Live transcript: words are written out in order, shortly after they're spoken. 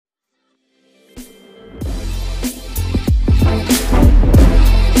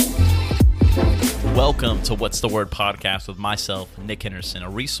Welcome to What's the Word podcast with myself, Nick Henderson, a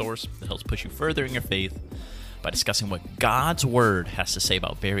resource that helps push you further in your faith by discussing what God's Word has to say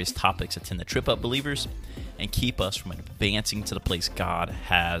about various topics that tend to trip up believers and keep us from advancing to the place God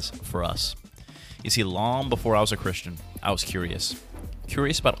has for us. You see, long before I was a Christian, I was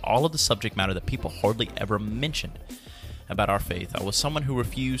curious about all of the subject matter that people hardly ever mentioned about our faith. I was someone who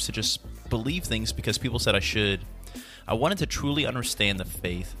refused to just believe things because people said I should. I wanted to truly understand the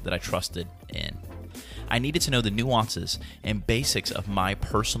faith that I trusted in. I needed to know the nuances and basics of my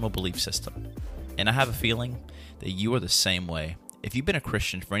personal belief system. And I have a feeling that you are the same way. If you've been a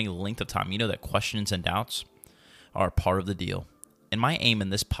Christian for any length of time, you know that questions and doubts are a part of the deal. And my aim in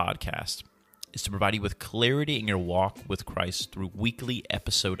this podcast is to provide you with clarity in your walk with Christ through weekly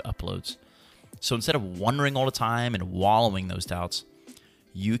episode uploads. So instead of wondering all the time and wallowing those doubts,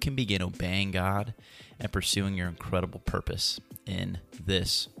 you can begin obeying God and pursuing your incredible purpose in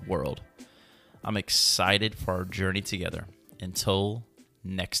this world. I'm excited for our journey together. Until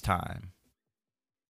next time.